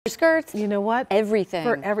Skirts. You know what? Everything.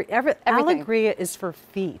 For everything. Alegria is for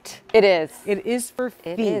feet. It is. It is for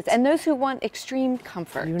feet. It is. And those who want extreme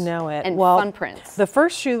comfort. You know it. And well, fun prints. The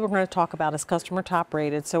first shoe we're going to talk about is customer top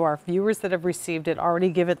rated. So our viewers that have received it already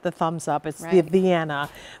give it the thumbs up. It's the Vienna.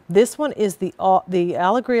 This one is the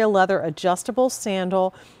Alegria leather adjustable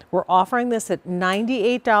sandal. We're offering this at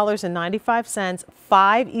 $98.95,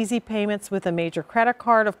 5 easy payments with a major credit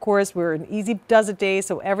card. Of course, we're an easy does it day,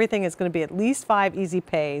 so everything is going to be at least 5 easy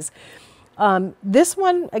pays. This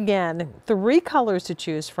one, again, 3 colors to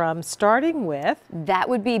choose from, starting with... That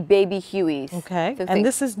would be Baby Huey's. Okay, and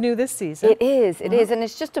this is new this season. It is, it is, and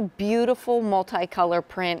it's just a beautiful multicolor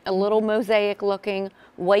print, a little mosaic looking,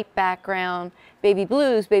 white background, baby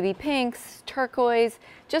blues, baby pinks, turquoise,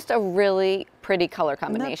 just a really pretty color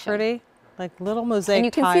combination. Isn't that pretty? Like little mosaic And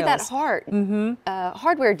you can tiles. see that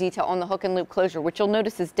hardware detail on the hook and loop closure, which you'll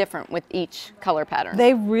notice is different with each color pattern.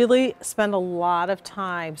 They really spend a lot of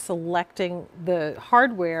time selecting the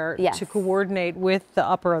hardware to coordinate with the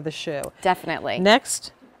upper of the shoe. Definitely.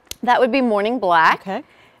 Next. That would be Morning Black. Okay.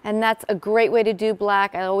 And that's a great way to do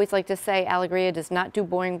black. I always like to say Alegria does not do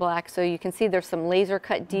boring black. So you can see there's some laser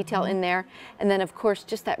cut detail in there. And then of course,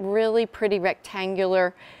 just that really pretty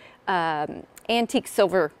rectangular antique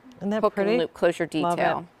silver hook and loop closure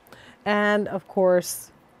detail. And of course,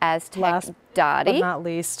 Aztec last Dottie. but not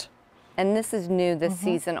least. And this is new this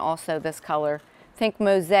season also, this color. Think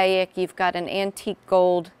mosaic, you've got an antique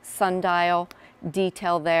gold sundial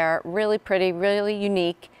detail there. Really pretty, really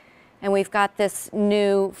unique. And we've got this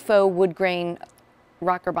new faux wood grain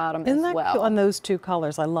rocker bottom as well. On those 2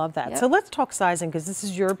 colors, I love that. Yep. So let's talk sizing, because this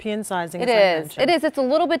is European sizing. It is. It is. It's a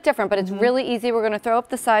little bit different, but it's really easy. We're going to throw up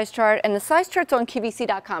the size chart, and the size chart's on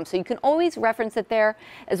QVC.com, so you can always reference it there,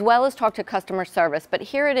 as well as talk to customer service. But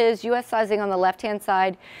here it is, U.S. sizing on the left-hand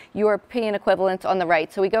side, European equivalents on the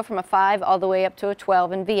right. So we go from a 5 all the way up to a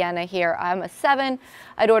 12 in Vienna here. I'm a 7.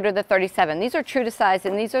 I'd order the 37. These are true to size,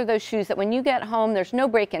 and these are those shoes that when you get home, there's no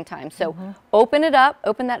break-in time. So open it up,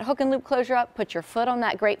 open that hook and loop closure up, put your foot on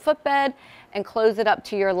that great footbed, and close it up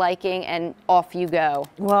to your liking, and off you go.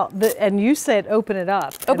 Well, and you said open it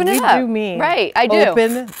up. Open it up. We do mean right, I do.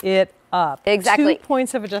 Open it up. Exactly. 2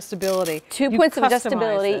 points of adjustability. 2 points of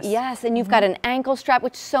adjustability, yes, and you've got an ankle strap,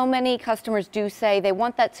 which so many customers do say they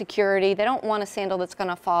want that security. They don't want a sandal that's going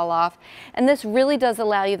to fall off, and this really does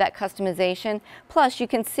allow you that customization. Plus, you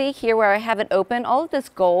can see here where I have it open, all of this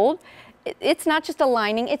gold. It's not just a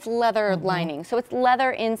lining, it's leather lining. So it's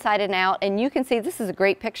leather inside and out, and you can see, this is a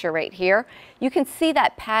great picture right here. You can see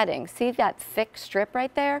that padding, see that thick strip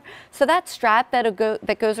right there? So that strap that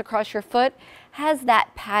goes across your foot has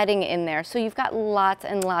that padding in there. So you've got lots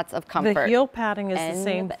and lots of comfort. The heel padding is the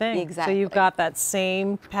same thing. Exactly. So you've got that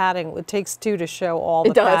same padding. It takes 2 to show all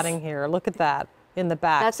the padding here. Look at that in the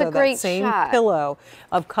back. That's a great that same shot. Pillow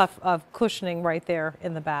of cushioning right there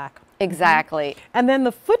in the back. Exactly. And then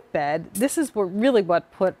the footbed, this is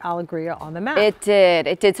what put Alegria on the map. It did,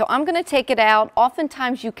 it did. So I'm going to take it out.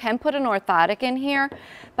 Oftentimes you can put an orthotic in here,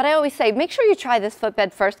 but I always say make sure you try this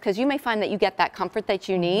footbed first, because you may find that you get that comfort that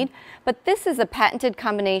you need. But this is a patented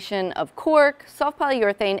combination of cork, soft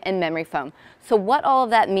polyurethane, and memory foam. So what all of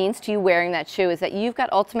that means to you wearing that shoe is that you've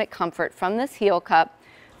got ultimate comfort from this heel cup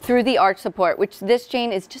through the arch support, which this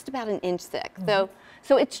chain is just about 1 inch thick.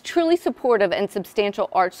 So it's truly supportive and substantial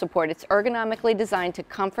arch support. It's ergonomically designed to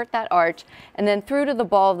comfort that arch, and then through to the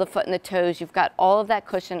ball of the foot and the toes, you've got all of that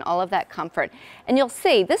cushion, all of that comfort. And you'll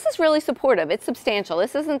see, this is really supportive. It's substantial.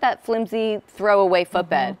 This isn't that flimsy throwaway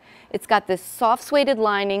footbed. It's got this soft suede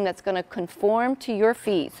lining that's going to conform to your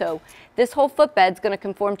feet. So this whole footbed's going to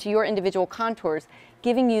conform to your individual contours,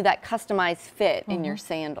 giving you that customized fit in your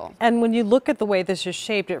sandal. And when you look at the way this is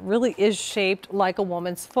shaped, it really is shaped like a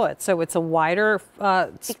woman's foot. So it's a wider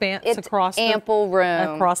span across ample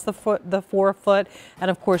room across the forefoot, and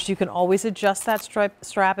of course you can always adjust that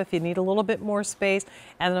strap if you need a little bit more space.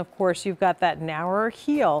 And then of course you've got that narrower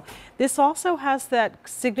heel. This also has that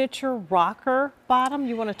signature rocker bottom.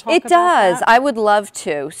 You want to talk about that? It does. I would love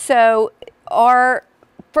to. So our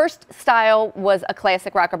first style was a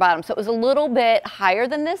classic rocker bottom, so it was a little bit higher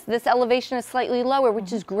than this. This elevation is slightly lower,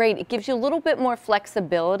 which is great. It gives you a little bit more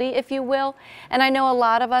flexibility, if you will. And I know a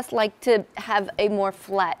lot of us like to have a more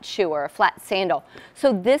flat shoe or a flat sandal.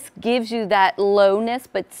 So this gives you that lowness,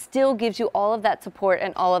 but still gives you all of that support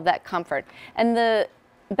and all of that comfort. And the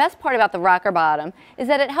best part about the rocker bottom is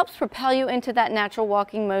that it helps propel you into that natural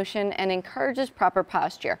walking motion and encourages proper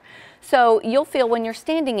posture. So you'll feel when you're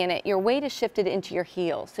standing in it, your weight is shifted into your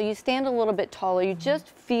heels. So you stand a little bit taller, you just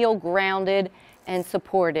feel grounded and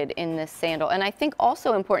supported in this sandal. And I think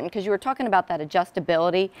also important, because you were talking about that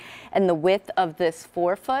adjustability and the width of this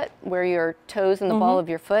forefoot where your toes and the ball of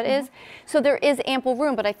your foot is. So there is ample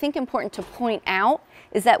room, but I think important to point out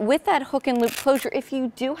is that with that hook and loop closure, if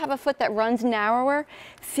you do have a foot that runs narrower,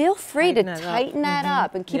 feel free to tighten that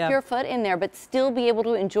up and keep your foot in there, but still be able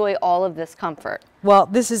to enjoy all of this comfort. Well,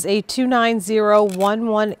 this is a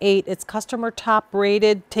 290118. It's customer top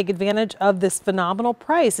rated. Take advantage of this phenomenal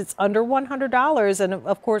price. It's under $100. And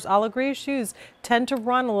of course, Alegria shoes tend to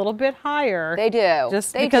run a little bit higher. They do.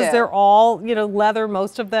 Just because they're all, you know, leather,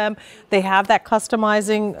 most of them. They have that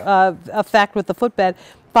customizing effect with the footbed.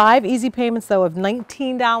 5 easy payments, though, of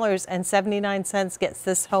 $19.79 gets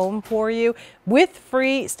this home for you with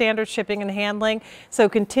free standard shipping and handling. So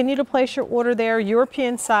continue to place your order there.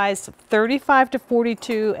 European size 35 to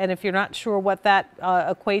 42. And if you're not sure what that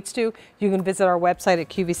equates to, you can visit our website at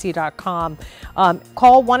QVC.com.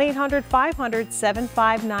 Call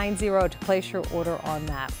 1-800-500-7590 to place your order on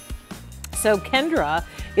that. So Kendra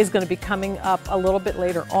is going to be coming up a little bit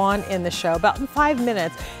later on in the show, about in 5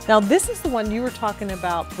 minutes. Now, this is the one you were talking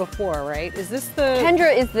about before, right? Is this the...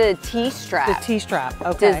 Kendra is the T-strap. The T-strap,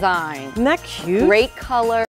 okay. Design. Isn't that cute? Great color.